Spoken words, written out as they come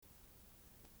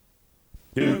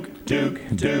Duke, Duke,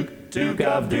 Duke, Duke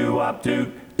of doo-wop, Duke,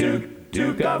 Duke,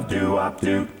 Duke of doo-wop,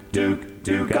 Duke, Duke,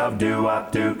 Duke of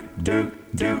doo-wop, Duke, Duke,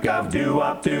 Duke of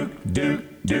doo-wop, Duke, Duke,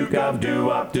 Duke of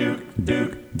doo-wop, Duke,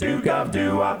 Duke, Duke of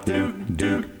doo-wop, Duke,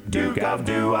 Duke, Duke of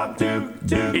doo-wop, Duke,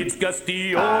 Duke. It's Gus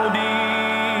D Oldie,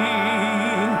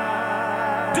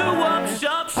 doo-wop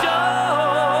shop show.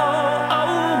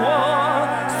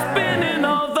 Spinning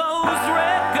all those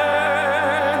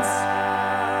records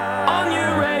on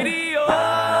your radio.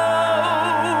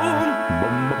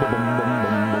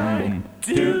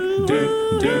 Duke,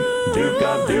 Duke, Duke, Duke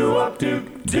of doo-wop,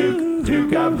 Duke, Duke,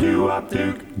 Duke of doo-wop,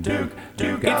 Duke, Duke,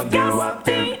 Duke of doo-wop,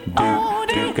 Duke, Duke,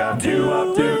 Duke of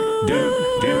doo-wop, Duke,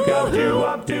 Duke, Duke of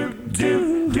doo-wop, Duke,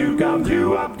 Duke, Duke of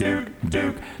doo-wop, Duke,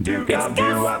 Duke, Duke of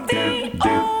doo-wop, Duke,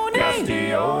 Duke, Gus D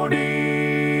Oldie.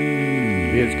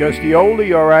 It's Gus D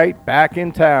Oldie, all right, back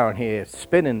in town here,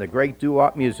 spinning the great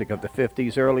doo-wop music of the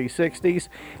 50s, early 60s.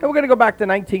 And we're going to go back to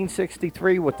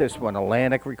 1963 with this one,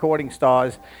 Atlantic Recording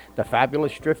Stars, The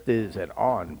Fabulous Drifters, and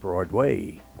On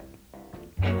Broadway.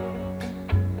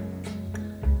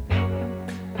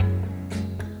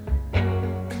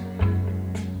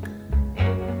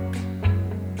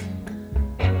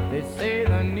 They say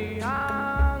the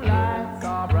neon lights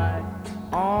are bright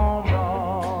on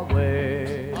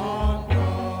Broadway. On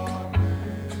Broadway.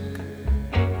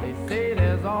 They say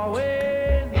there's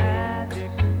always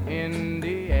magic in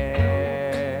the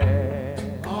air.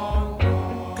 On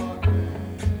Broadway.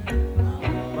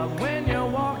 But when you're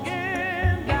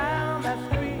walking down that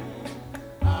street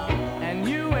and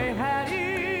you ain't had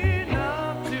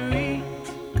enough to eat,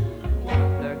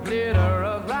 the glitter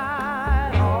of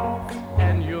right off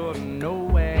and you're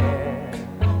nowhere.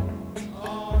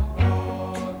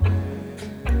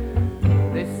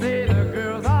 They say the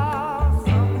girls are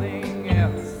something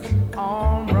else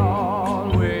on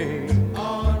Broadway.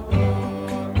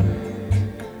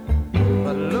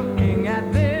 But looking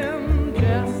at them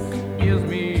just gives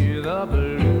me the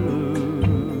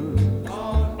blues.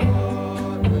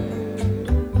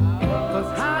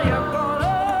 'Cause how you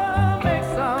gonna make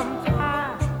some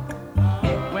time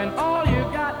when all you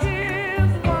got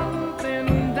is 1 thin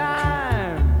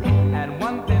dime, and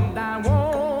 1 thin dime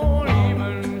won't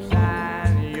even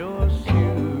shine your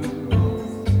shoes?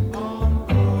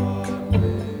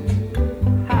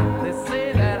 They say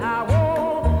that I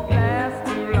won't last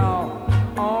too long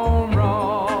on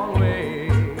Broadway.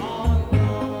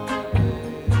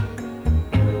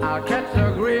 I'll catch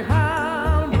a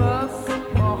Greyhound bus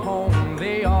for home,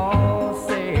 they all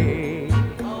say.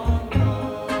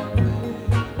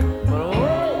 But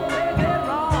oh, they're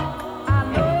wrong, I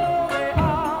know they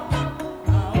are,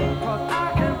 'cause I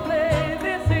can play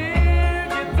this here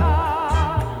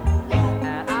guitar,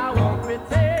 and I won't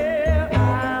pretend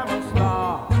I'm a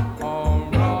star on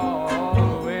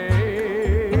Broadway.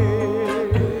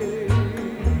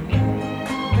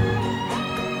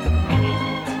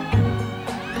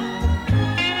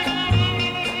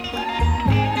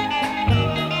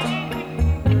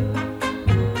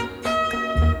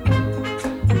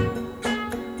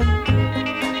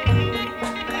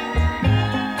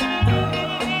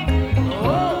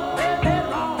 Oh, they're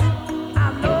wrong,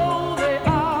 I know they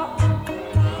are,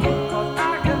 'cause I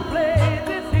can play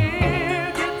this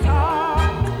here guitar,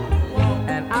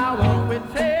 and I won't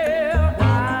pretend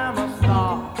I'm a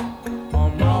star on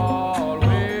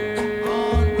Broadway.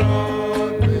 On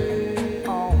Broadway.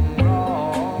 On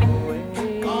Broadway.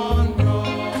 On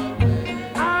Broadway.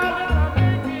 I'll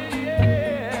make it,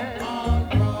 yeah. On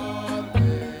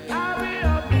Broadway. I'll be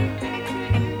a big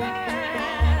man.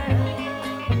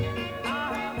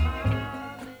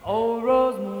 Oh,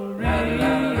 Rosemary,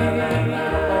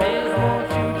 please won't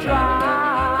you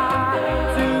try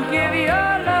to give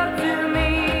your love to me?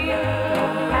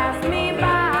 Don't pass me by.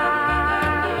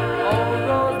 Oh,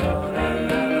 Rosemary,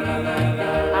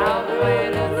 I've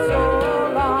waited so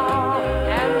long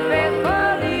and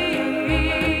faithfully.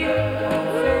 Don't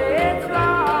say it's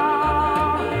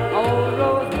wrong. Oh,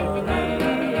 Rosemary,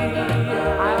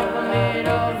 I've made a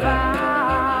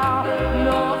vow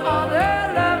no other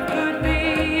love could be.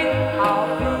 I'll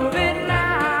prove it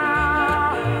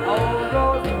now. Oh,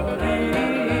 Rosemary,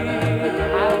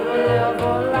 I will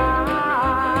never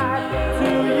lie to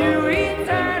you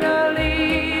eternally.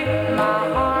 My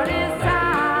heart is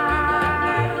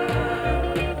tied.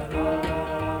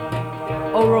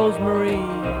 Oh, Rosemary,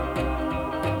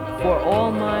 for all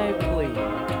my plea,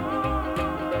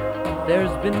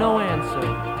 there's been no answer,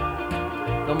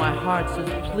 though my heart says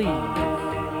please.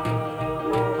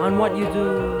 On what you do,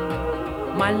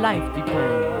 my life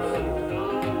depends,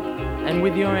 and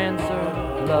with your answer,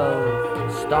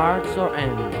 love starts or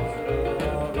ends.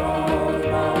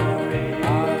 Rosemary,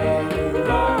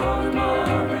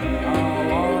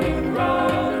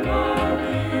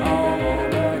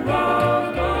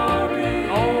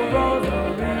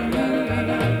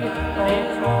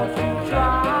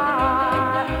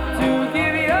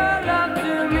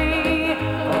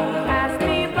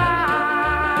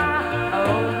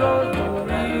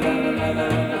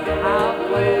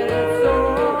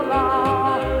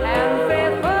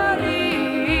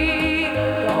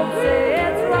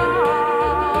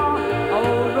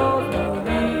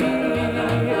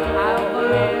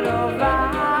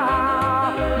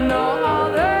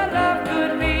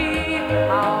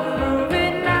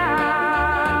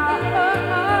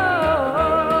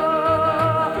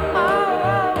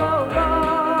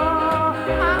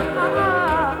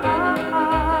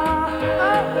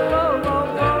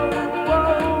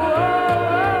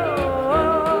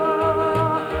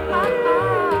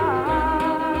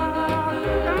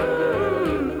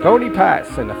 Tony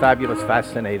Pass and the Fabulous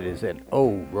Fascinators and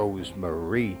Oh,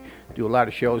 Rosemarie. Do a lot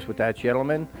of shows with that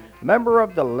gentleman. Member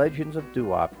of the Legends of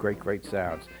Doo-Wop. Great, great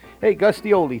sounds. Hey, Gus D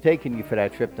Oldie taking you for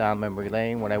that trip down memory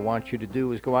lane. What I want you to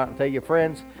do is go out and tell your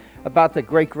friends about the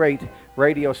great, great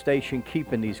radio station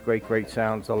keeping these great, great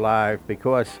sounds alive,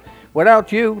 because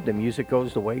without you, the music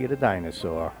goes the way of the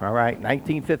dinosaur. All right,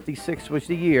 1956 was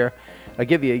the year. I'll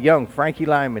give you a young Frankie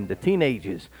Lyman, the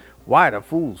Teenagers, Why the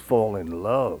Fools Fall in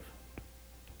Love.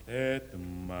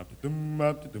 Why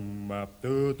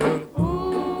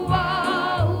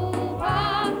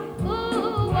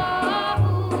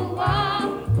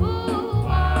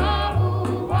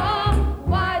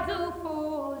do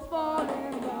fools fall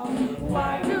in love?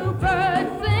 Why do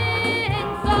birds sing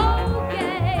so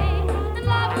gay? And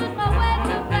lovers are wed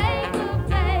to break of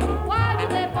day. Why do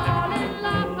they fall in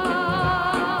love?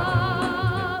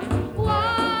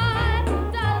 Why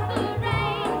does the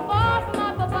rain fall from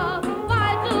up above? Why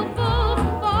do fools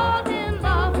fall in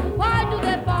love? Why do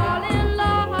they fall in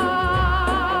love?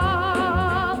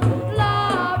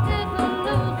 Love is a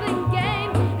losing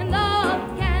game, and love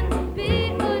can be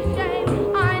a shame.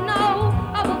 I know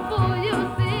of a fool you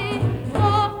see,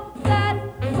 for that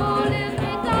fool is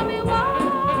me. Tell me why.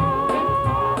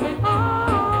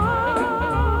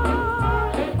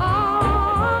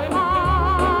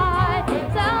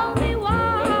 Tell me why.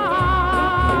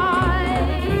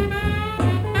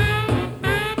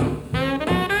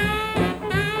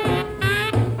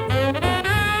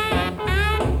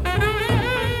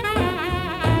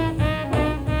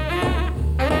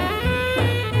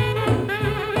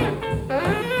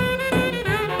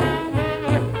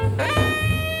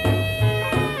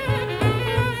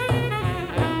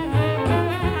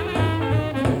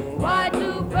 Why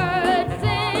do birds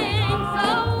sing so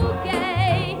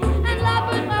gay? And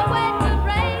lovers are wed to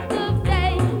break of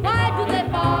day. Why do they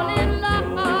fall in love?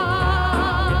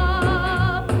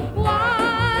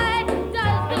 Why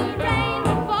does the rain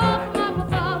fall from up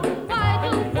above? Why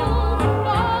do fools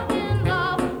fall in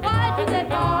love? Why do they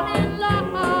fall in love?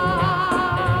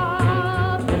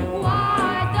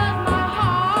 Why does my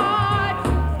heart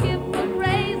skip a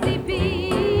crazy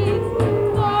beat?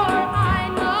 For I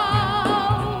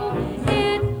know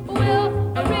it will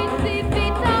reach the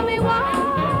feet. Tell me why.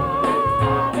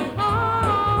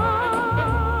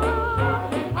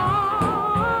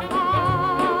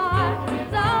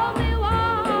 Tell me why.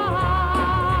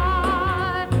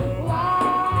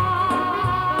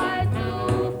 Why do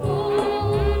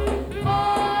fools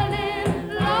fall in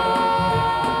love?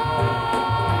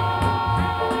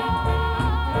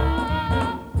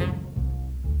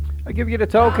 I give you the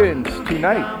tokens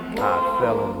tonight. I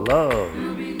fell in love.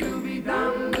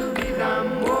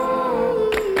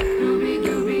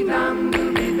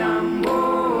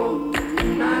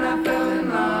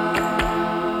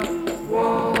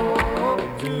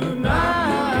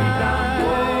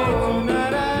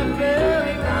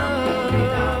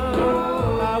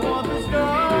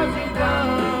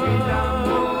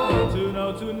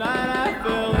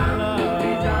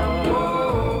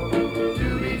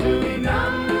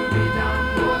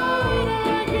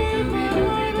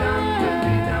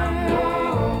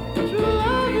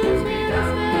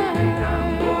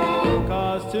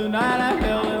 Tonight I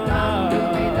fell in love.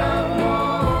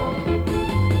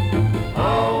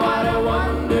 Oh, what a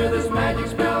wonder, this magic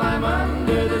spell I'm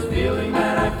under, this feeling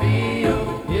that I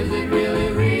feel. Is it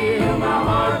really real? My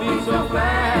heart beats so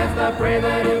fast, I pray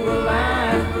that it will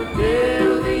last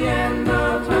till the end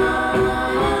of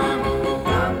time.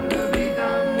 Dum dooby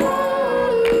dum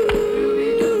whoa, dooby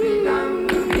dooby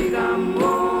dum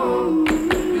whoa,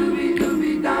 dooby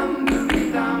dooby dum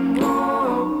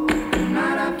whoa.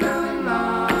 Tonight I fell in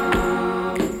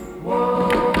love.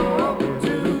 Whoa,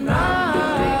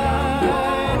 tonight,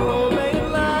 oh, may it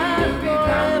last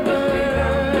forever and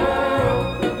ever.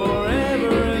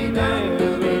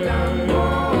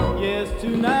 Yes,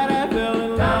 tonight I fell in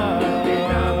love.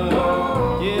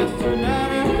 Yes,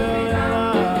 tonight I fell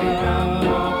in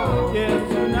love. Yes,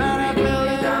 tonight I fell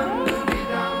in love.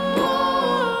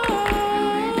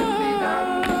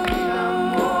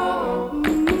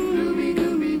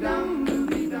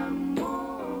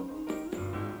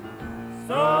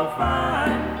 So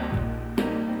fine,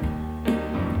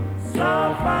 so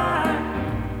fine,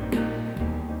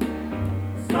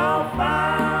 so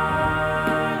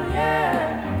fine, yeah.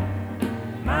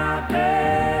 My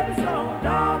baby's so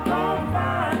doggone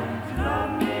fine. She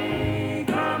loves me,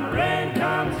 come rain,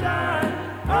 come shine.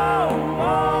 Oh,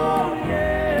 oh,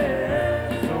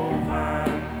 yeah, so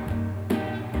fine.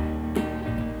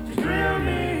 She thrilled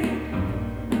me,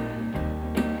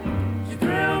 she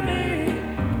thrilled me.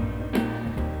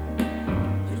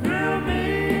 She thrilled me.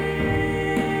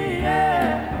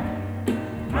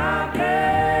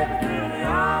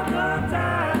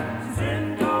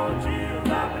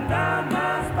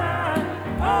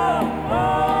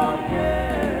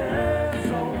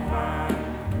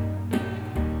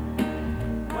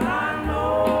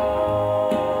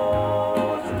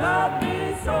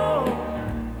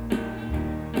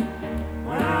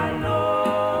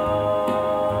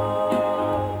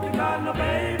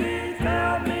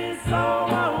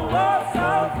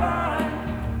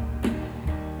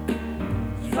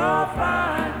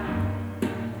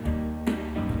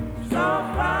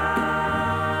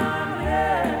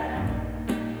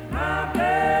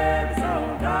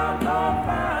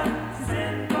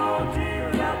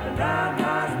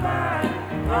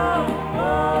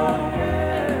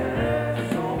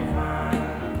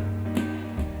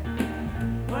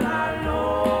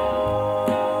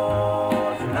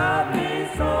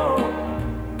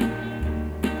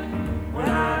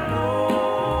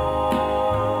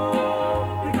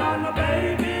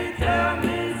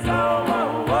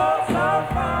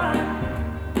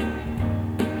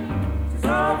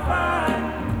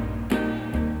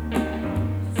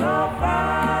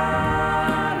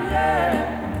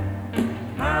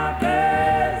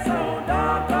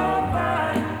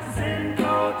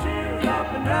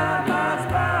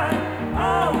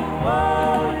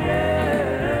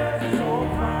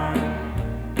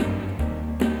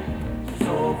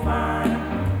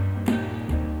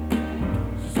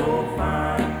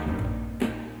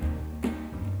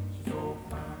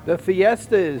 The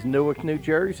Fiesta is Newark, New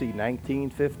Jersey,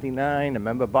 1959. I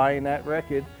remember buying that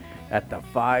record at the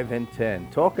 5 and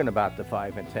 10. Talking about the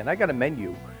 5 and 10, I got a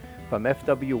menu from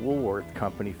F.W. Woolworth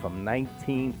Company from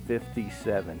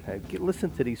 1957. Listen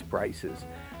to these prices.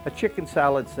 A chicken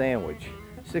salad sandwich,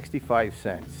 65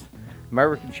 cents.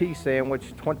 American cheese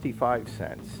sandwich, 25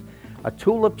 cents. A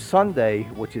tulip sundae,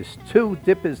 which is 2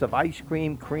 dippers of ice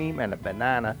cream, cream, and a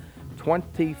banana,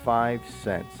 25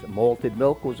 cents. Malted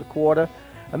milk was a quarter.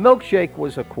 A milkshake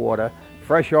was a quarter.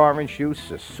 Fresh orange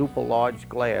juice, a super large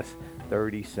glass,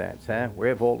 30 cents. Where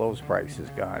have all those prices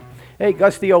gone? Hey,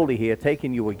 Gus D Oldie here,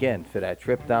 taking you again for that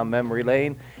trip down memory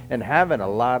lane and having a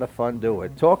lot of fun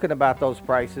doing it. Talking about those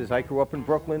prices, I grew up in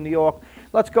Brooklyn, New York.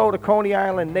 Let's go to Coney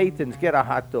Island, Nathan's, get a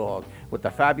hot dog with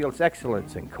the fabulous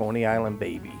excellence in Coney Island,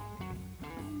 baby.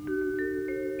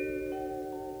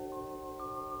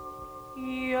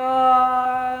 You're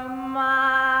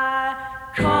my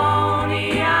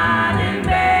Coney Island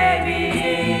baby,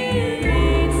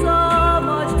 means so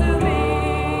much to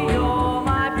me. You're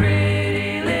my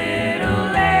pretty little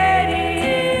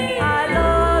lady, I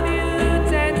love you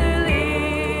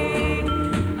tenderly.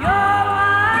 You're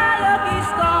my lucky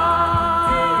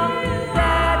star,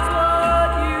 that's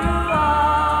what you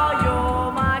are.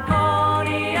 You're my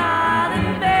Coney Island.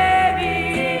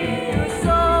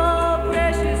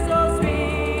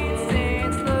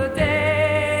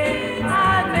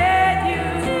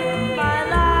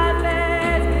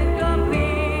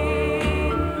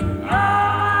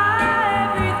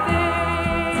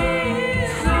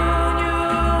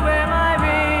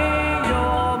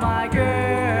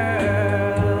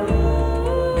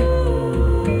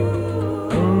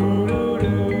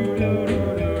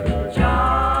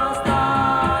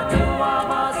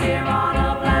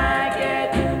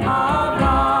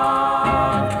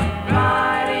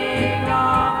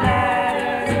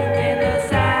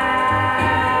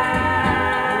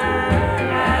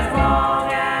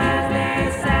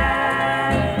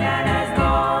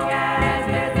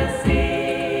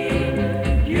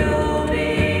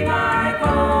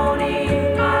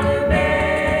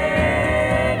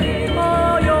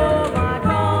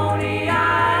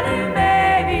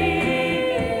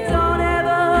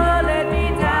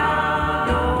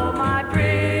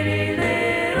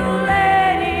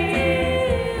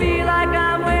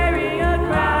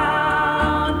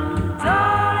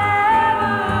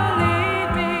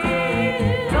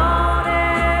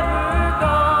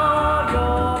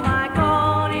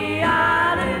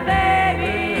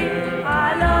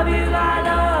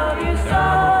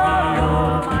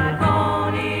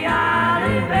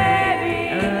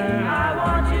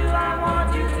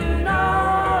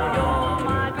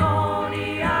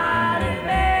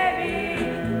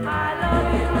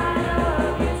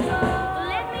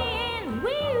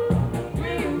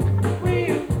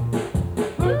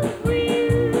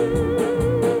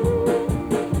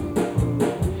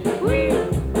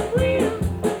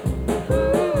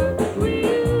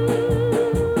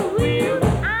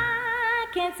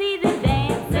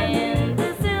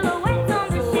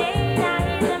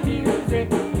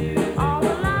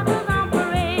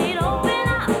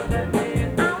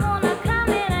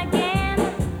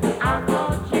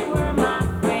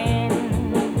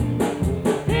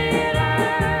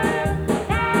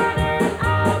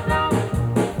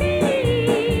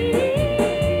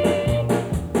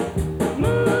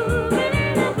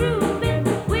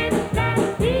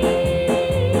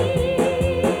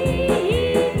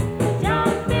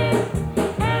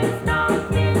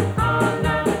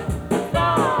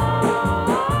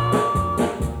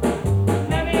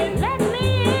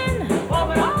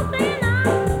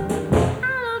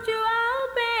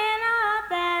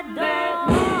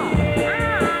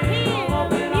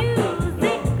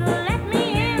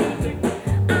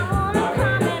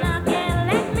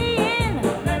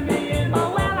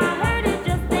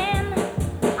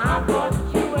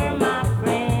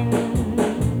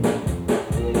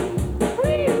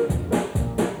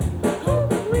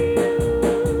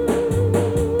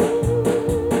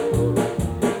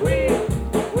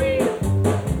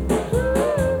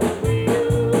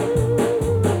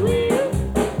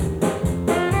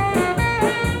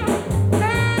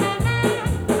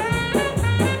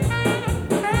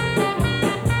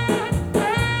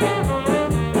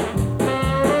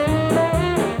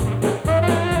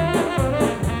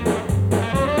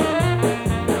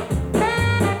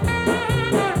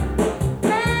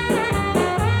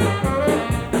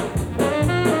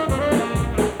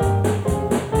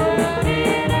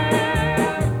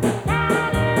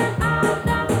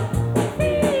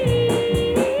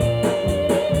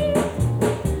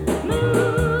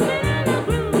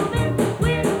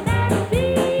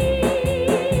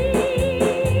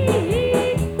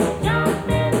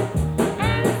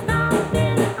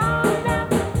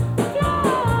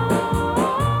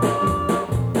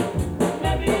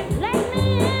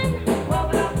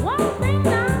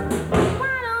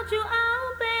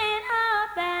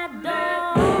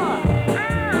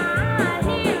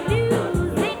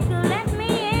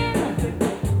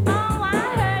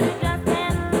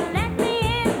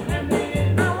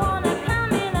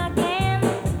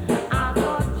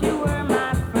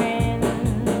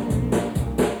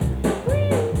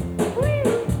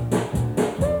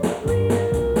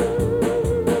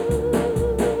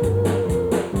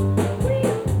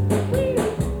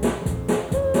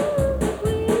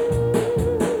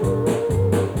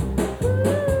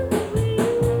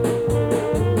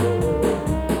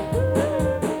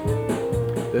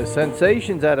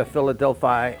 Sensations out of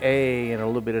Philadelphia, and a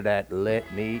little bit of that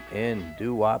Let Me In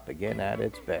doo-wop again at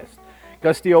its best.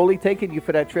 Gus D Oldie taking you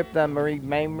for that trip down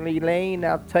Memory Lane.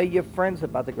 Now tell your friends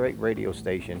about the great radio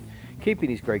station, keeping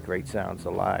these great sounds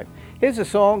alive. Here's a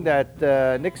song that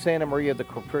Nick Santa Maria of the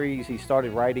Capris, he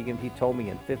started writing and he told me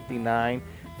in '59,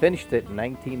 finished it in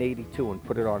 1982 and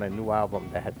put it on a new album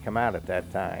that had come out at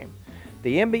that time.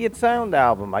 The Ambient Sound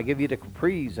album. I give you the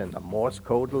Capris and the Morse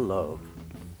Code of Love.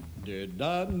 Baby,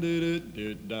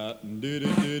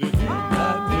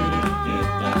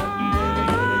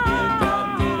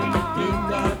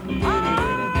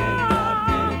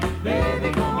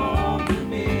 come home to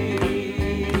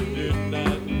me.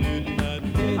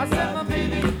 I sent my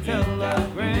baby a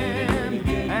telegram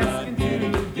asking to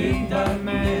be the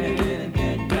man,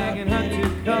 begging her to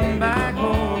come back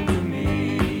home to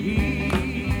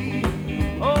me.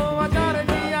 Oh, I dotted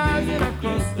the I's and I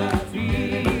crossed the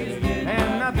T's,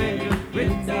 and I beg you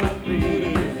pretty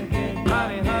please,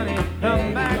 honey,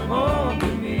 come back home to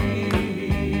me.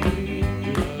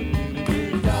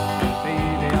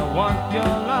 Baby, I want your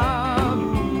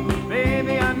love.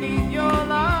 Baby, I need your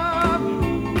love.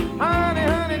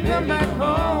 Honey, come back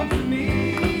home to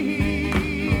me.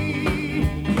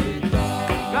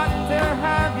 Got to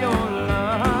have your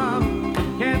love.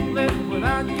 Can't live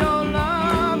without your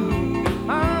love.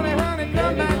 Honey,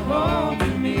 come back home to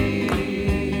me.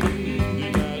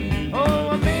 Oh,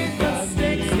 I made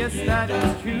mistakes, yes, that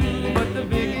is true, but the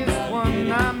biggest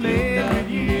one I made with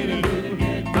you.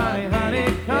 Honey,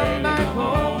 come back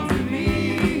home to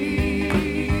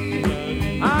me.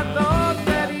 I thought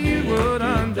that you would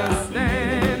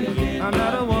understand. I'm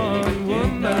not a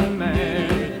one-woman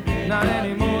man, not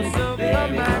anymore, so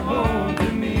come back home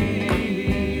to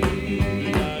me.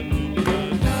 Baby,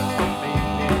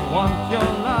 want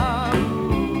your love.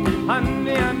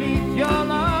 Honey, I need your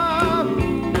love.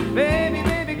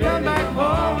 Baby, come back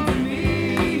home to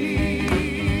me.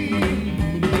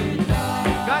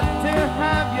 Got to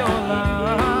have your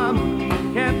love.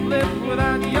 Can't live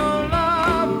without your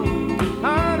love.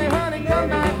 Honey, come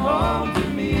back home to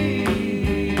me.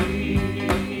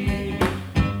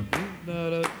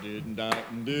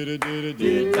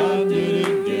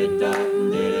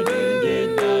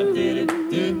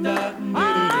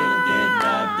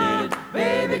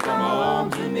 Baby, come home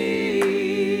to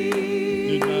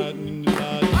me. Come back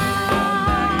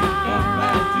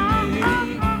to me.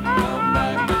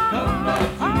 Come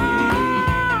back to me.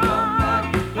 Come back,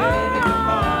 baby, come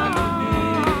home to me.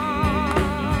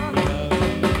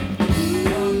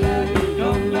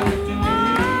 Come back to me.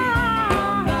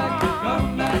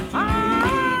 Come back to me.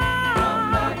 Come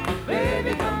back,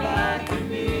 baby, come back to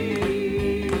me.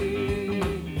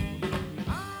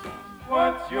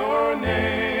 What's your name?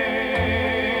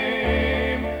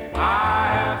 I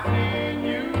have seen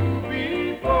you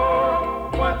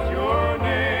before. What's your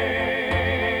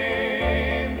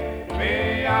name?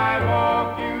 May I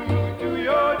walk you to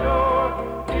your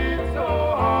door? It's so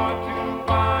hard to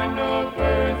find a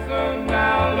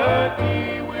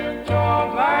personality with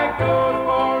charms like yours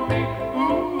for me.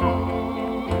 Ooh,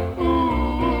 ooh,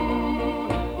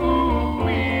 ooh, ooh,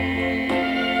 wee.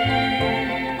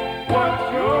 What's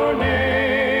your name?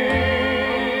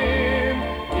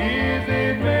 Is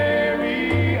it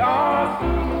Mary or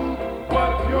Sue?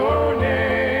 What's your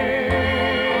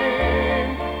name?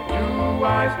 Do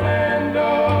I stand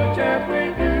a chance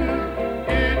with you?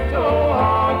 It's so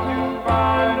hard to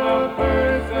find a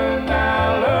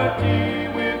personality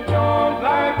with charms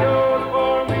like yours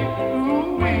for me.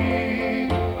 Ooh wee,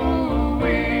 ooh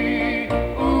wee,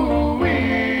 ooh wee.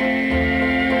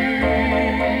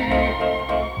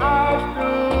 I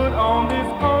stood on this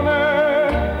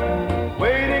corner,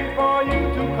 waiting for you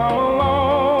to come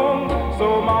along,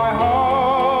 so my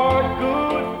heart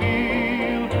could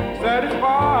feel satisfied.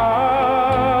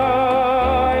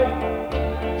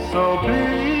 So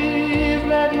please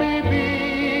let me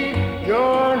be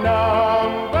your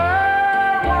number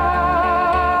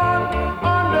one.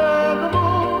 Under the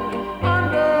moon,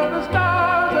 under the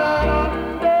stars, and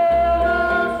under the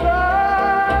sun.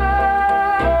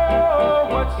 Oh,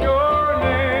 what's your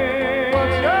name?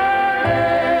 What's your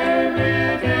name?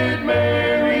 Is it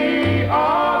Mary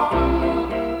or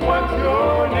Sue? What's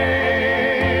your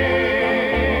name?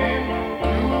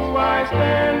 Do I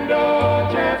stand a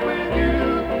chance with you?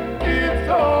 It's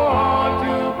so hard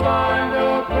to find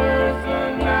a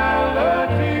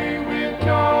personality with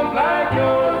charms like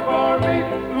yours for me.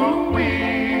 Ooh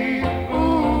wee,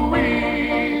 ooh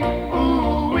wee,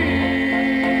 ooh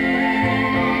wee.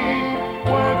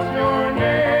 What's your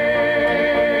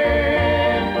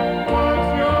name? What's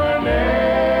your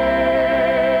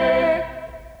name?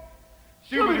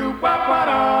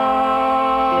 Shoo-ba-doo-ba-ba-da.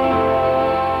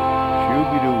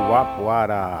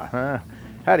 Wada, huh?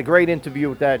 Had a great interview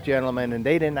with that gentleman, and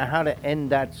they didn't know how to end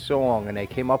that song, and they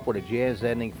came up with a jazz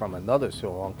ending from another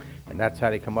song, and that's how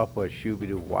they come up with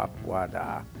Shooby-Doo Wop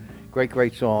Wada.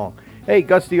 Great song. Hey,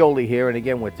 Gus D Oldie here, and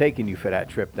again, we're taking you for that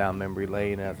trip down memory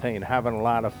lane, and I'm telling you, having a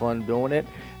lot of fun doing it.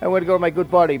 And we're going to go to my good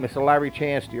buddy, Mr. Larry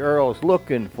Chance, the Earls,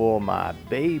 looking for my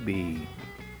baby.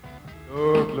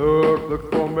 Look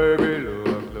for baby,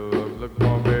 look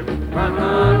for baby. Run,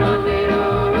 run, run,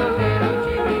 little, little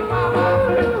chihuahua.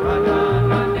 Run, run,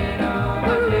 run,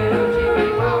 little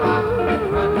chihuahua.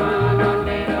 Run, run, run,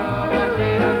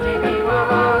 little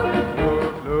chihuahua.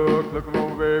 Look for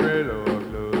baby, look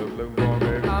for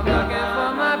baby. I'm looking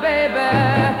for my baby.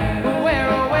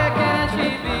 Where can she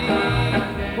be?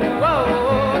 Whoa,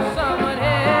 someone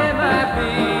here might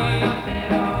be.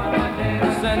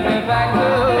 Send her back to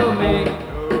me.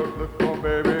 Look for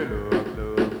baby, look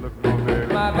for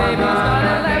baby. My baby's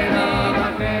gonna let me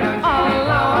all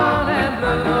alone and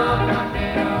blue.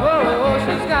 Whoa,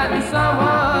 she's gotten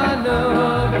someone new.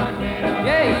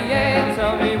 Yeah,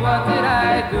 tell me what did I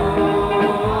do?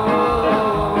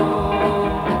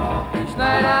 Each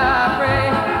night I pray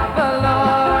the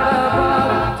Lord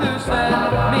above to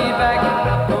send me back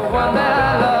the one that I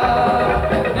love.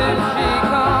 If she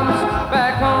comes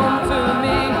back home to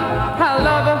me, I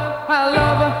love her,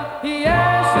 he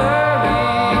answered me.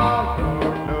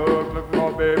 Look for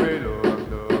baby,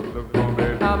 look for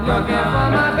baby. I'm looking for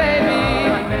my baby.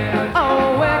 Oh,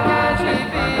 where can she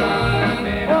be?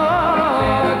 Oh,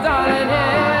 darling,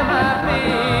 here might be.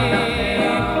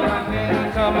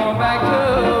 Come on back to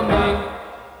me.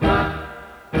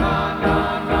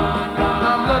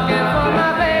 I'm looking for my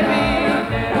baby.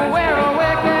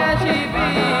 Where can she be?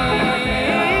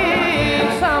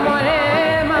 Someone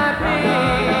here might be.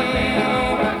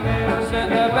 Send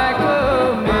her back to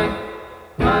me.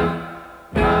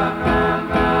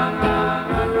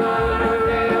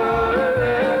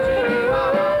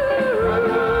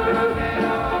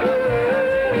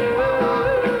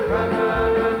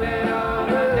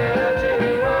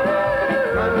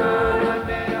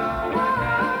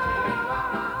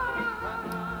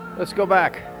 Let's go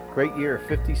back. Great year,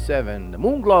 57. The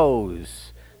moon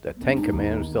glows. The 10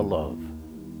 Commandments to love.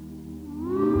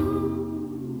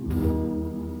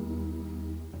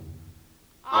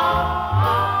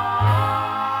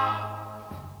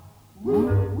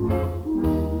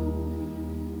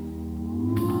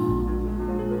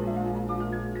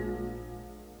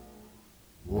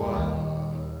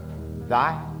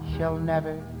 Thou shalt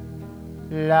never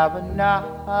love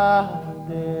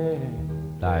another,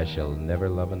 I shall never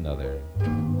love another,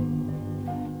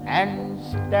 and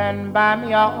stand by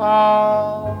me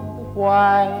all the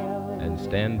while. and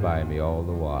stand by me all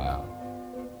the while.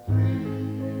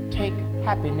 Take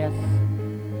happiness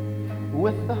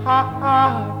with the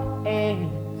heartaches,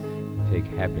 Take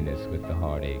happiness with the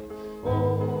heartaches,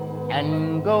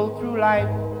 and go through life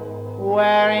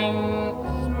wearing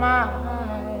a smile.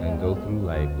 and go through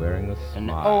life wearing a And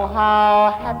smile. oh,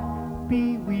 how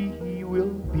happy we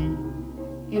will be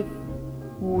if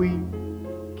we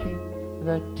keep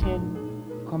the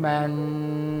 10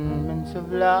 Commandments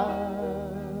of love.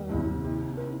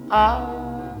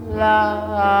 Of love.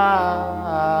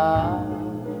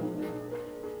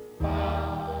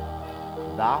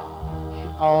 Thou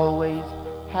should always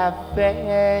have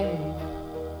faith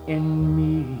in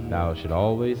me. Thou should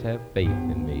always have faith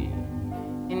in me,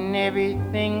 In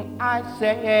everything I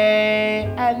say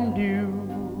and do.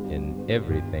 in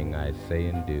everything I say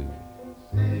and do.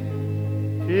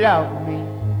 Love me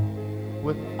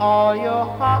with all your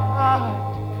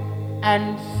heart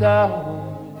and soul,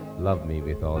 Love me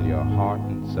with all your heart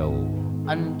and soul,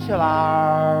 until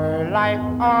our life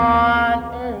on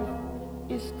earth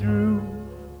is through.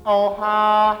 Oh,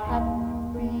 how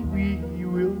happy we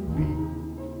will be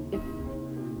if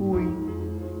we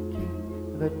keep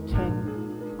the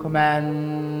 10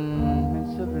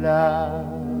 Commandments of love.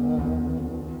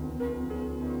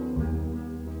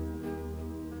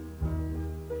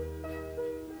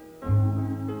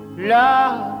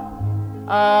 Love,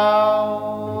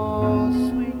 oh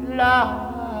sweet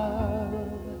love,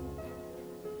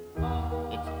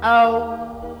 it's oh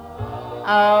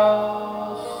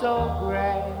so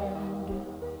grand.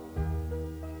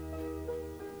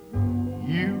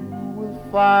 You will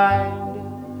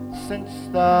find since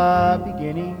the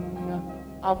beginning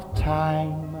of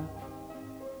time,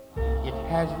 it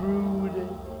has ruled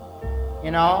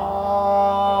in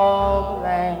all the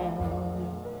land.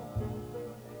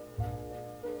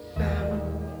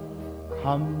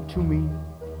 Come to me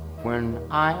when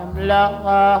I am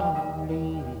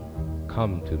lonely.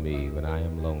 come to me when I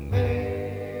am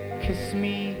lonely. Kiss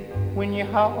me when you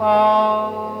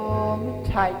hold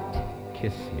me tight.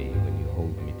 Kiss me when you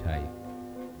hold me tight.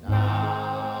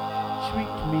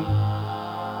 Treat me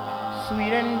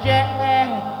sweet and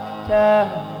gentle,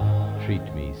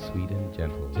 Treat me sweet and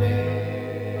gentle.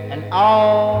 and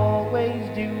always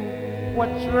do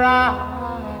what's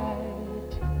right.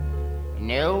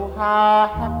 Know how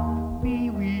happy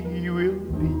we will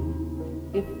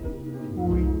be if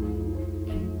we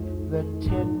keep the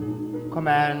 10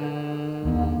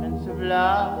 commandments of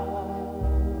love.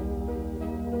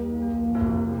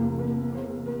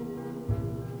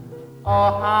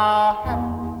 Oh, how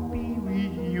happy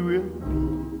we will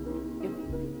be if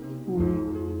we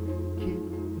keep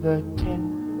the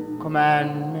 10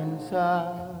 commandments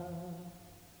of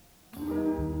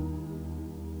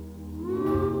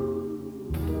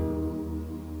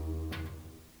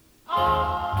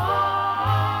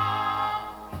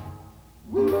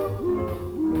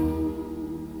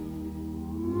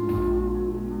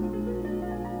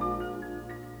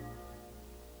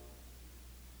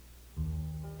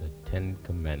The 10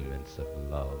 commandments of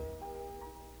love.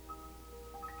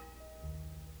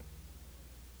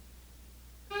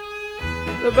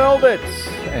 The Velvets,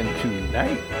 and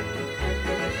tonight.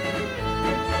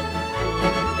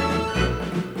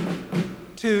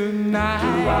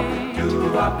 Tonight could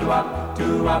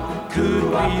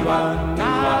be the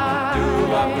night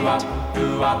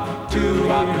to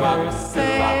hear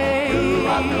say,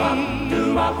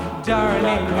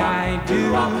 darling, I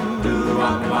do.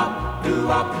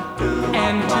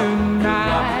 And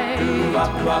tonight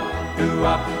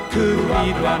could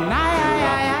be the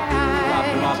night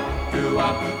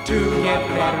to get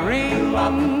that ring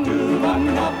around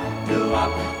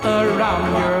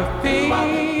your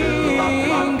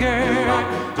finger.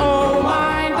 Oh,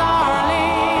 my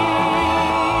darling,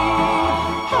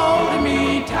 hold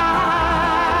me tight.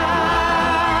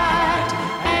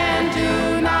 And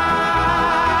tonight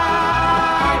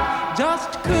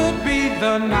just could be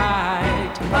the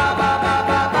night.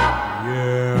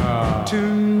 Yeah.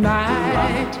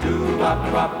 Tonight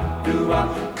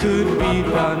could be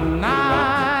the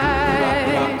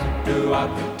night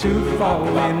to fall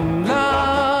in love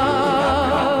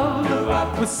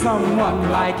with someone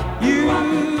like you.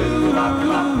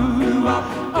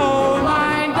 Oh,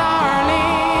 my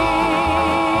darling,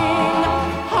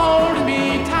 hold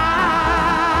me tight.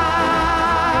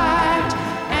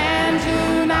 And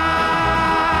tonight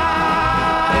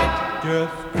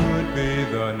Just could be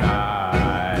the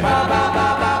night.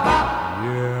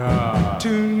 Yeah.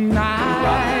 tonight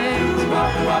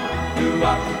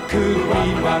could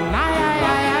be the night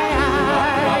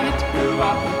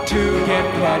to get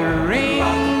that ring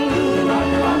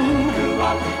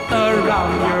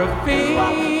around your finger.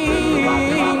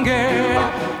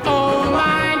 Oh,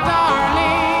 my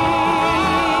darling,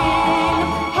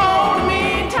 hold me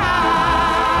tight,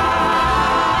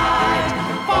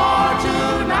 for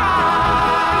tonight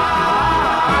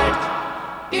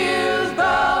is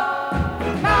the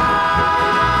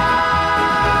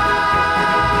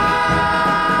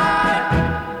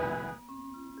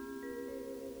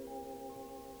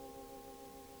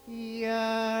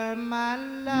You're my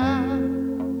love,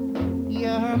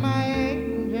 you're my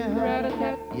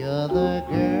angel, you're the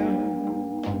girl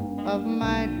of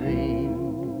my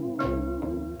dream.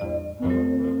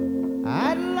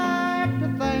 I'd like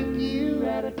to thank you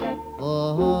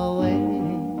for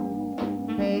waiting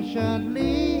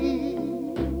patiently.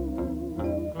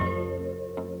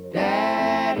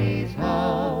 Daddy's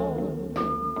home,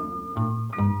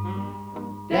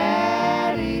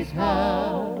 Daddy's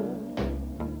home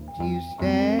to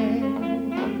stay.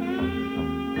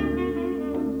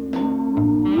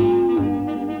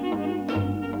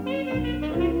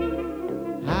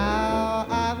 How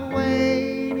I've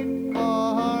waited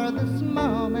for this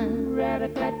moment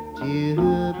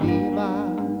to be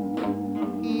by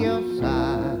your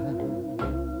side.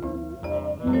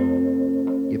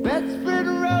 Your best friend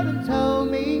wrote and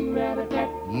told me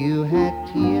you had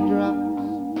teardrops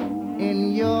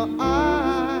in your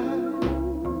eyes.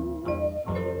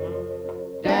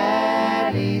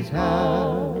 Daddy's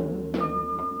home,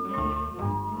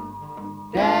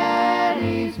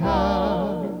 Daddy's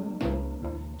home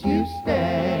to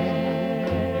stay.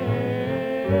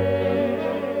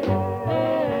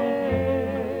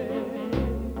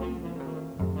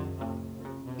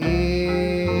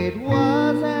 It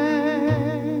wasn't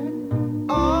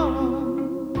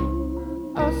on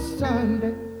a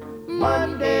Sunday,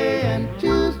 Monday and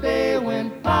Tuesday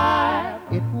went by.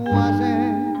 It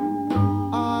wasn't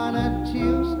on a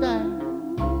Tuesday,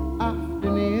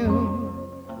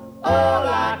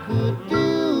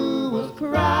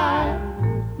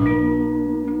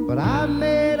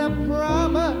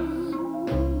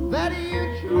 you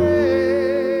treasure.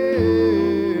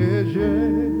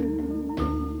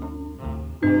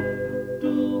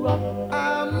 I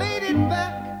made it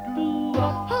back home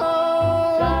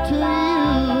to you.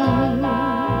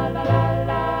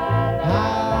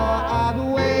 How I've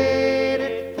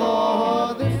waited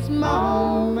for this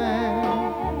moment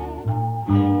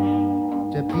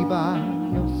to be by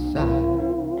your side.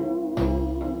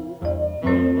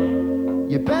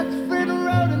 Your best friend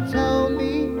wrote and told me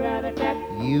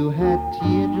you had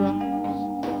teardrops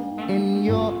in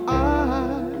your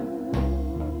eyes.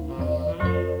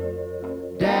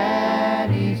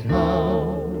 Daddy's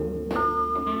home.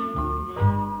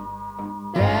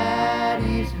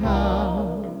 Daddy's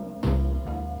home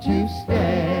to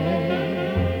stay.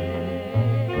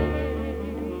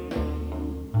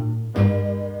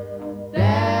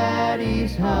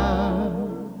 Daddy's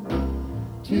home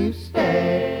to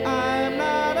stay. I'm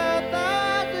not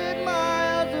 1,000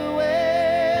 miles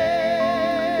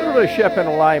away. A little bit of Shep and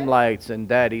the Limelights and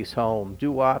Daddy's Home.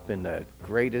 Doo-wop in the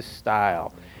greatest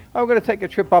style. I'm going to take a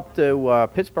trip up to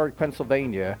Pittsburgh,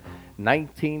 Pennsylvania,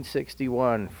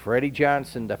 1961. Freddie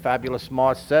Johnson, the Fabulous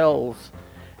Marcells,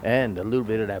 and a little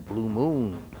bit of that Blue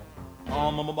Moon.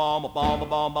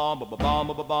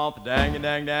 Dang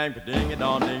dang dang, ding a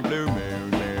dong ding, blue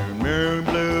moon, moon, moon,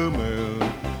 blue moon.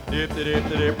 Dip dip dip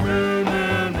dip, moon,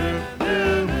 moon, moon,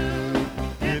 blue moon.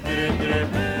 Dip dip dip,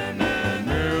 moon, moon,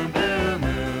 moon, blue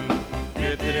moon.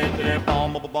 Dip dip dip,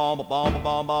 bomb bomb bomb bomb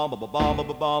bomb bomb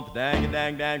bomb bomb, dang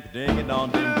dang dang, ding a dong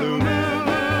ding, blue moon,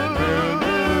 moon,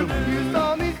 moon. You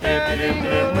saw me Dip standing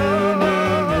dip dip, moon,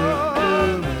 moon,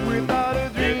 moon, blue moon. without a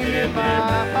dream in my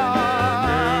Moon,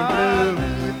 heart,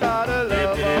 without a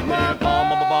love of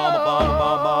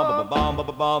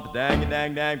my dang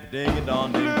dang dang, ding a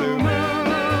dong ding, blue moon.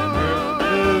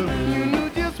 You knew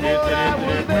just what I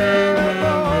was there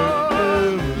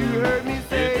for. You heard me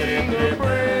saying a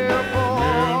prayer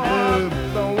for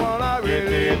someone I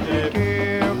really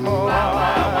care for.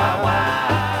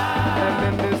 And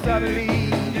then there suddenly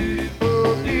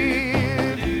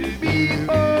appeared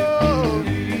before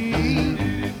me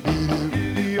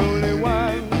the only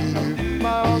one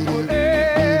my arms would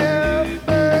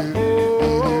ever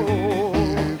hold.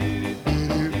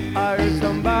 I heard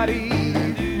somebody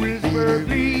whisper,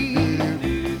 please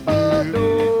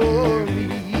adore me.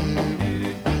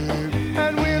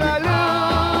 And when I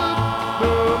looked,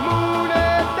 the moon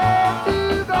had turned to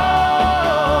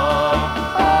gold.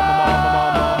 Oh,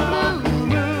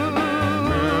 blue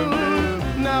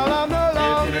moon. Now I'm no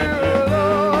longer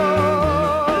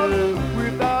alone,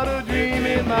 without a dream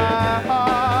in my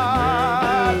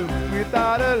heart,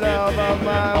 without a love of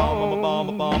my own.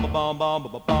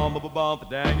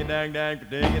 Dang dang dang,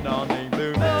 ding a dong ding,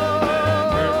 blue moon.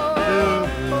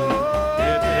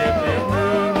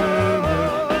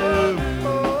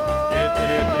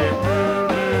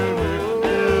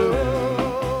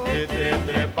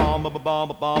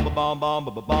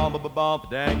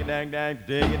 Dang dang dang,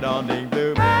 ding a dong ding,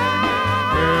 blue moon.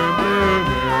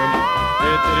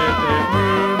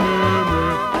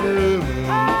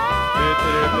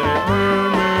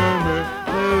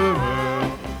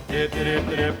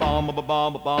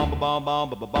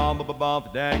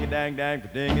 Dang dang dang,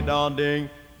 ding a dong ding,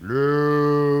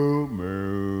 blue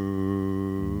moon.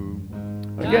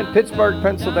 Again, Pittsburgh,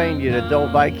 Pennsylvania, the Dole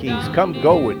Vikings. Come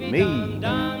go with me.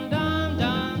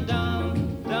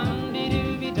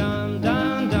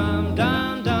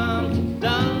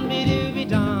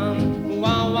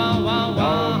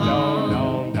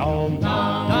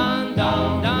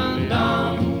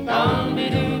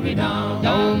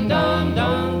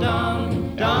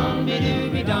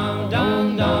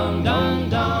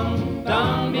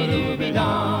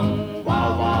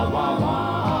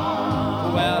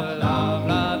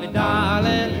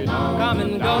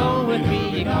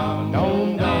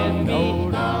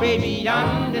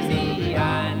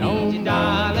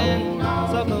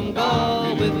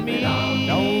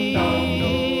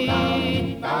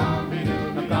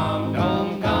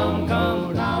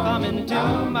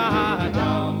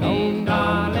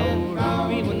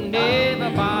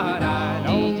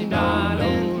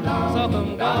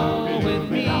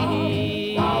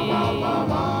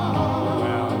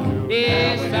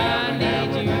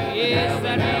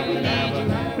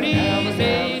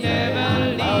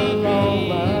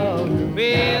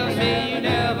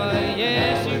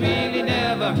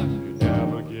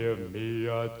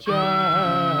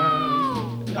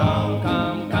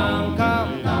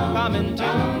 Come into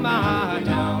my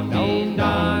town,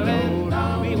 darling.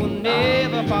 We will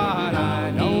never part.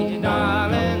 I need you,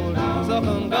 darling. So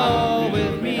come go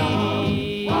with me.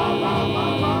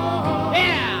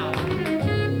 Yeah.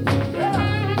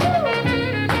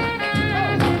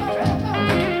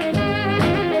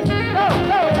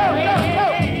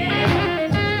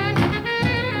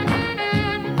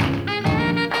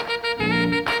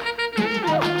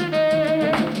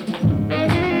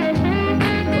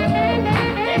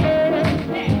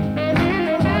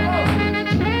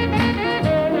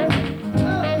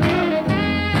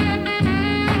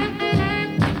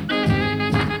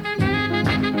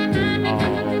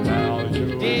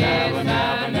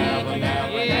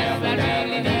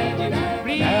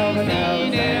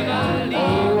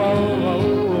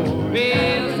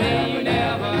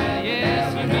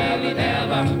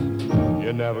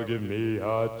 never give me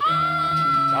a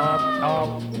chop,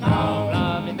 chop.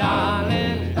 Love me,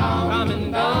 darling, come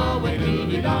and go with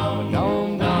me. Don't,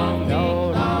 don't,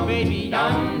 don't, baby,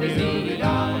 I'm busy.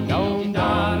 Don't, don't,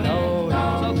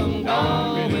 so come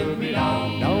go with me.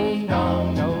 Don't, don't,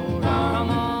 come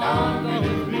on, go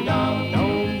with me. Don't,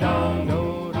 don't,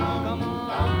 come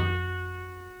on.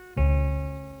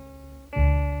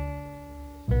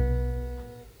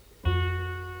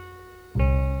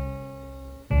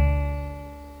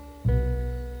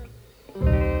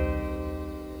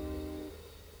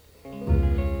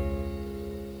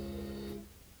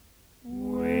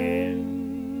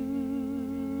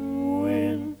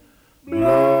 Wind,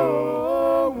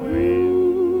 blow,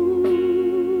 wind,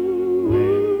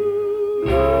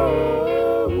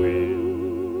 blow,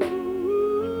 wind,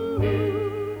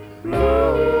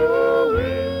 blow,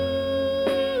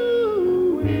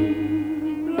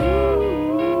 wind,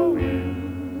 blow,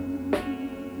 wind.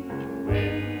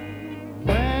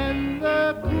 When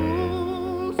the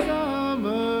cool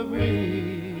summer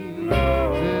breeze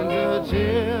sends a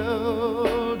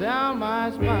chill down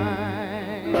my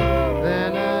spine,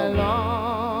 then I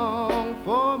long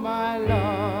for my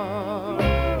love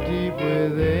deep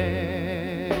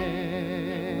within.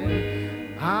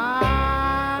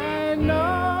 I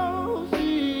know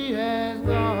she has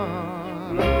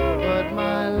gone, but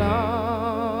my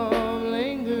love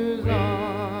lingers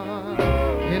on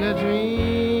in a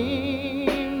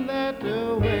dream that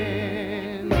the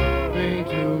wind brings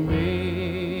to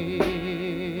me.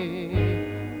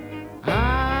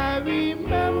 I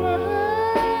remember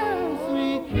her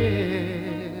sweet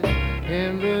kiss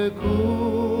in the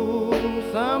cool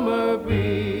summer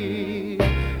breeze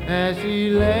as she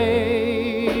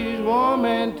lays warm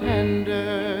and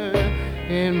tender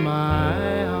in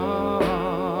my arms.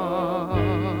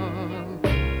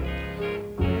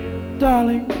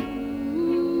 Darling,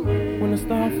 when a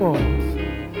star falls,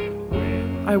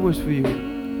 I wish for you.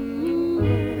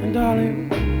 And darling,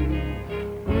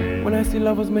 when I see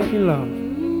lovers making love,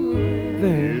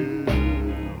 then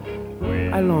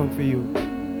I long for you.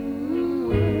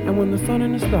 And when the sun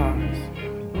and the stars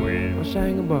are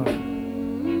shining above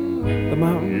the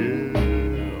mountain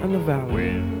and the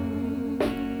valley,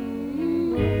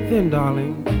 then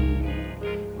darling,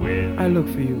 I look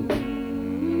for you.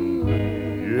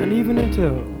 And even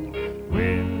until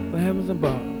the heavens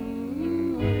above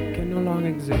can no longer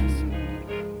exist,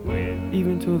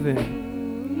 even till then,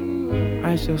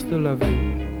 I shall still love you.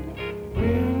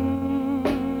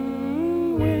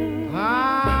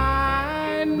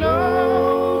 I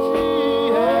know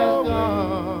she has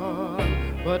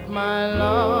gone, but my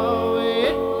love,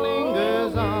 it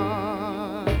lingers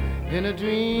on in a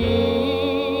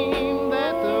dream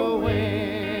that the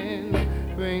wind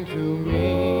brings to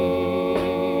me.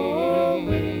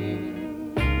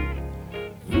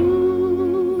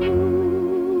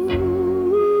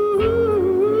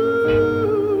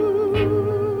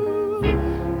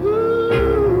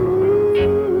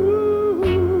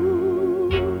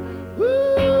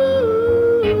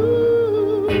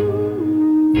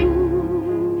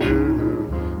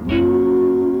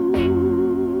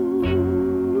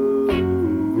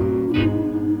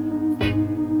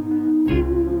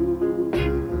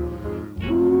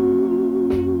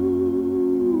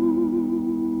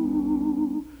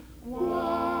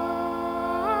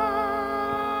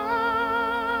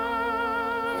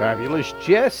 Fabulous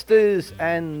Jesters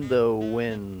and the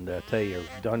Wind. I tell you,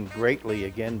 done greatly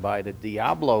again by the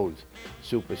Diablos.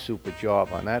 Super job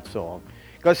on that song.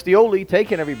 Gus D Oldie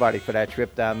taking everybody for that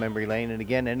trip down memory lane. And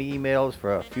again, any emails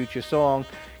for a future song,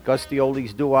 Gus D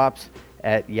Oldie's Doo-Wops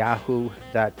at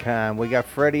yahoo.com. We got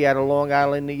Freddie out of Long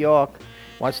Island, New York.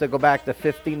 Wants to go back to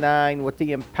 59 with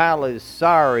the Impalas.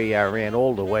 Sorry, I ran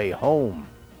all the way home.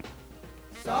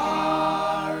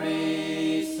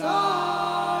 Sorry,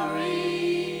 sorry,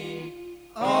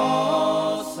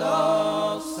 oh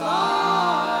so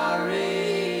sorry.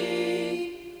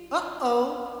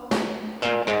 Uh-oh. I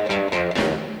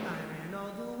ran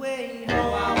all the way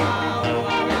home.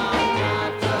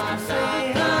 To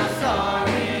say I'm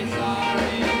sorry,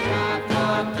 sorry.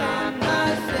 What can I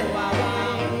say?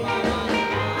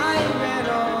 I ran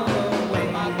all the way.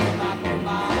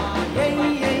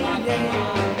 Yeah.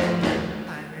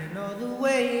 I ran all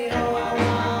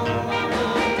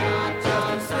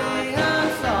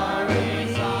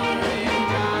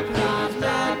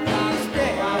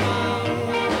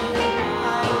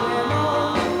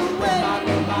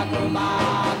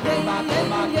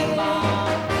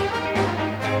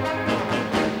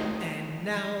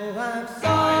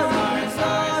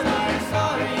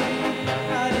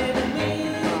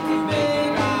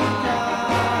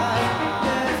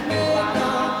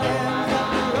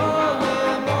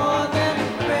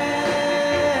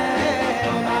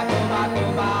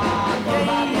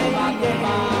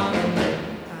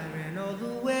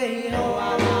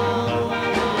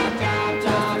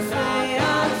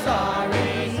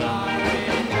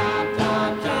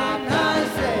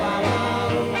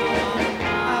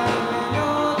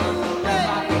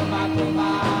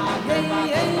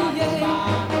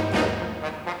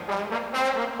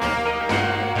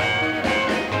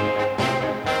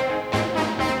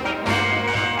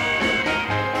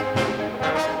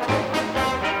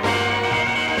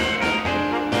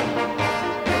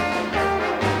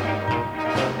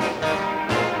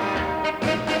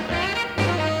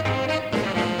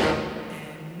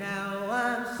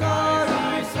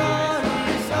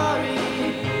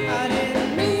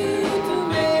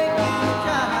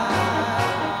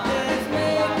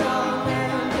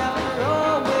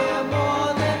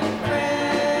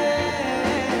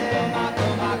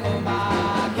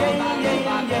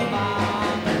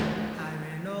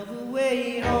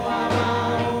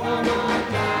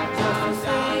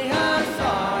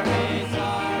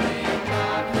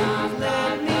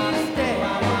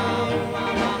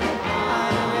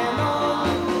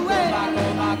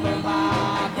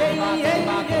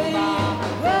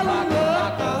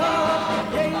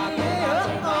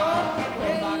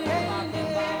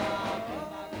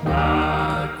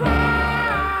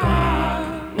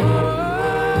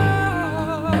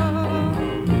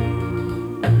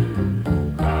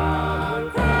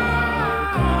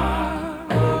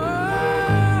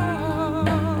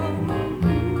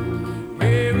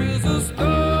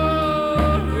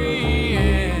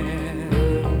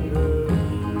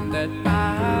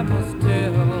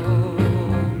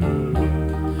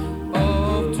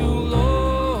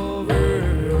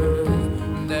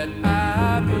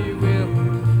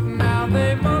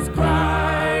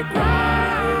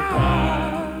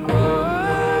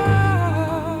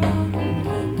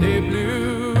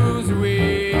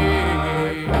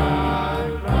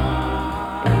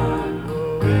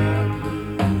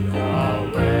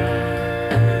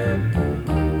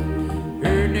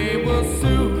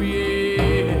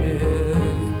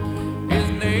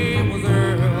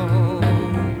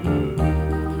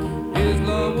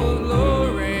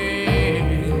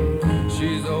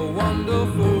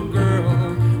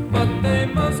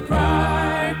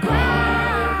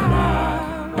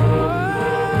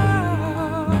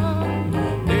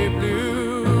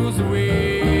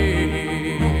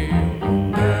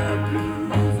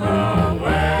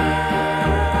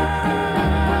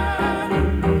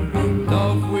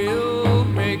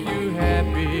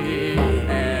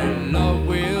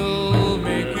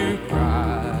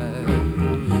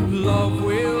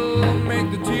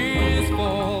tears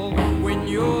fall when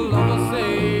your lover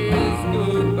says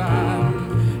goodbye,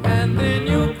 and then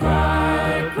you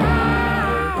cry,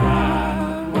 cry, cry.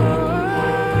 Oh,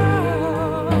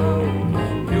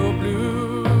 your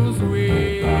blues away.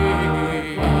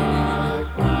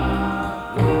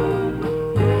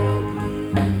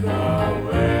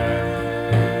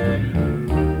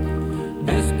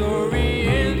 This story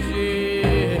ends,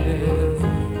 yes,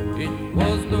 it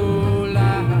was no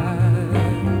lie.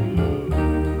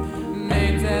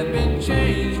 Names have been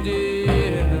changed,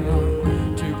 dear,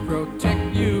 to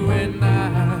protect you and I,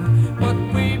 but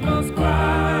we must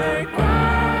cry,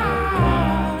 cry,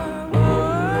 oh,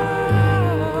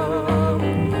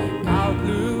 our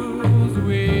blues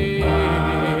away.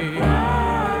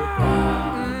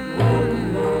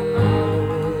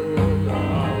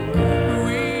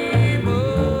 We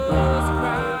must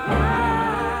cry.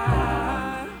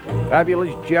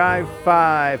 Fabulous Jive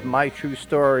 5, My True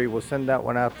Story. We'll send that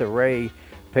one out to Ray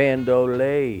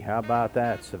Pandolay. How about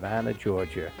that? Savannah,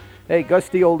 Georgia. Hey, Gus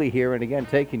D Oldie here, and again,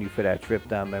 taking you for that trip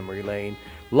down memory lane.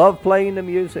 Love playing the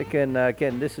music, and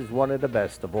again, this is one of the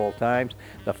best of all times.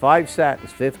 The Five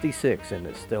Satins, 56, and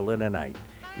it's still in the night.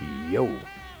 Yo.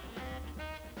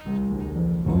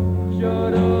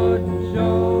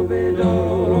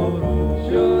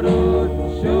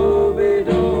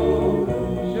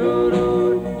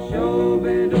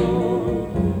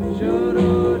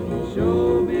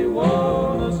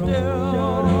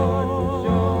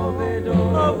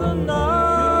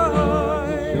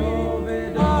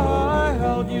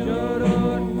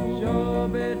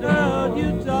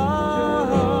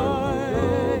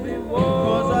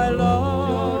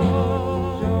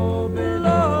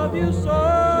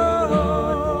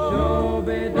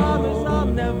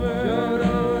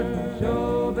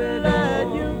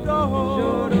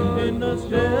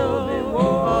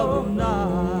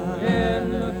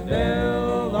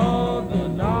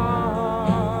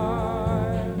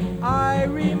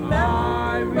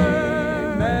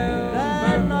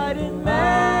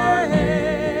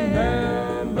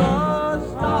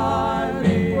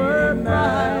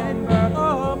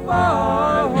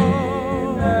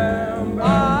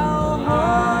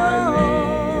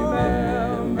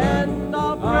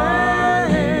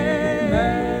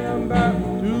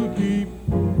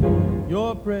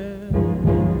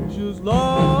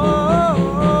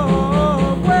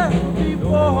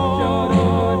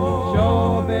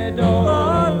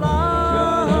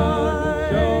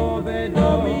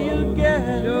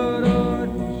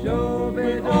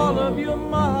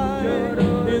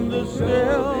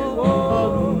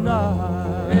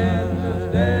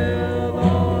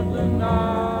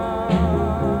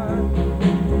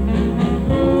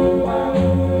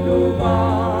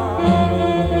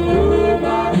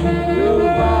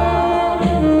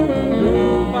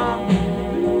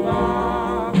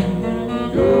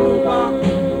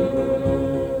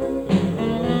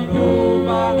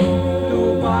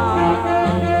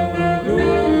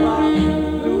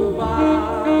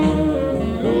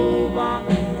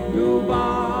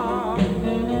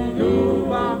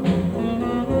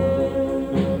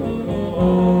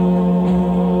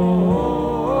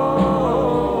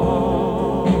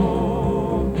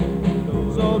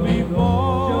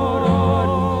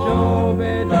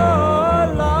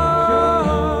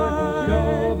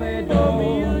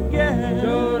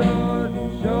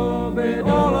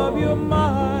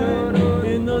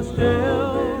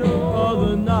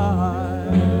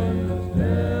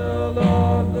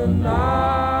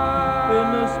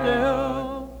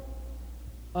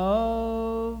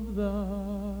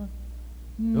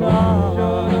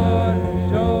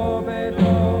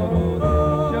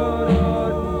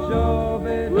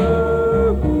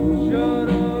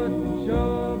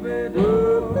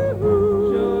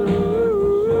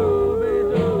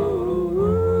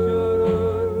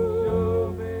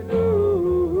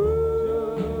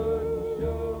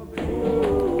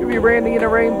 Randy and the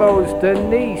Rainbows,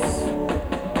 Denise.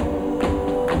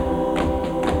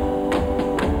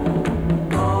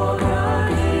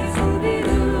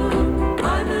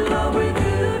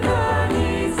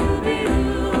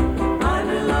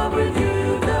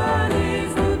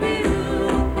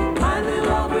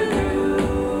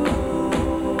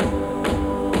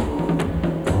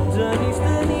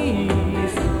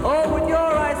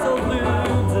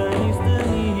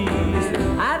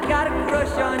 I've got a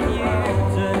crush on you,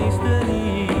 Denise,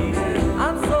 Denise.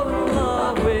 I'm so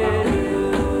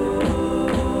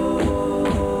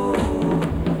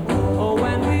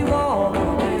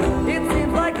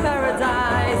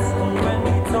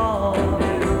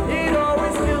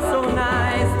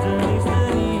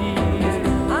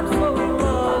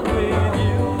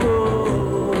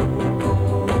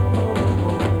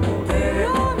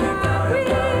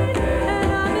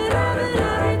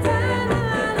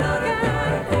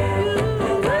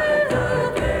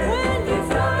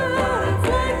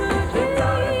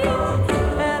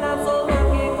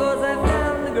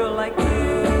like you.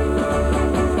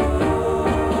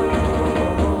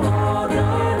 Oh,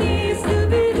 darling,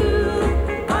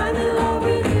 Scooby-Doo, I'm in love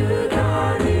with you,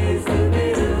 darling,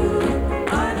 Scooby-Doo.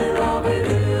 I'm in love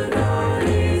with you,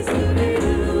 darling,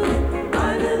 Scooby-Doo.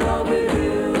 I'm in love with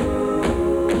you.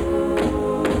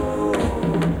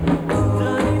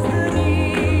 Denise,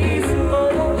 Denise, oh,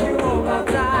 won't you hold my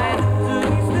tight?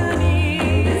 Denise,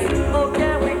 Denise, oh,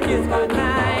 can we kiss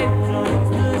goodnight?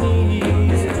 Denise,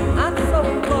 Denise, I'm so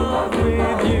in love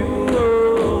with you.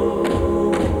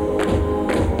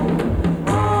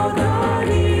 Oh,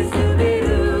 darling,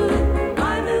 Scooby-Doo,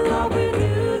 I'm in love with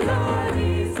you,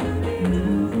 darling,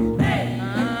 Scooby-Doo. Hey!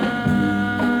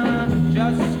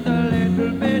 Just a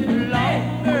little bit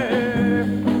longer.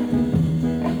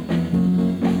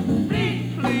 Please,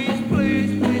 please,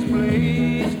 please, please,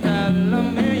 please, tell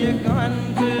me you're going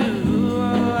to.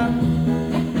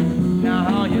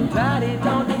 Now your daddy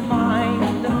don't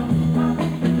mind,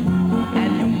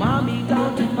 and your mommy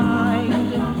don't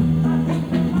mind.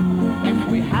 If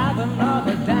we have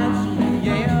another dance,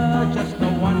 yeah, just the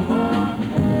one more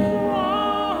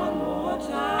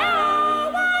time.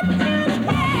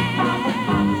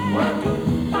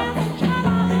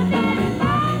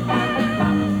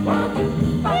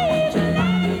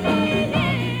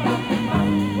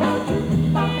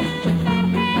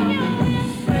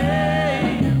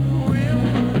 Say,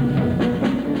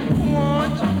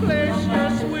 won't you place your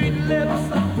sweet lips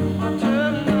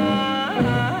tonight?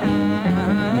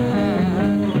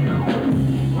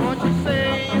 Won't you say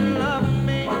you love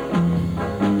me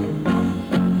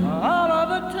all of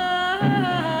the time?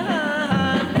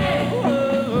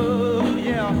 Oh,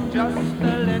 yeah, just a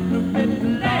little bit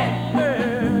longer.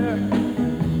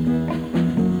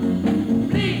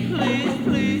 Please, please,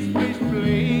 please, please,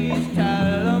 please,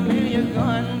 tell me you're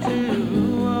going to.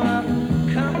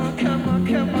 Come on, come on,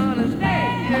 come on and stay.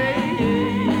 Yeah,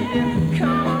 yeah, yeah.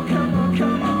 Come on, come on,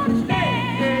 come on and stay.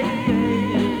 Yeah,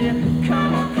 yeah, yeah.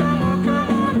 Come on, come on, come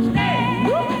on and stay.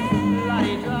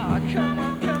 La-di-da. Come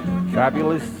on, come on.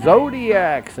 Fabulous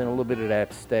Zodiacs and a little bit of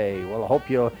that stay. Well, I hope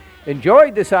you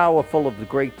enjoyed this hour full of the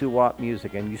great doo-wop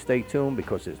music, and you stay tuned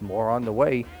because there's more on the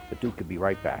way. But Duke could be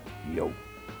right back. Yo.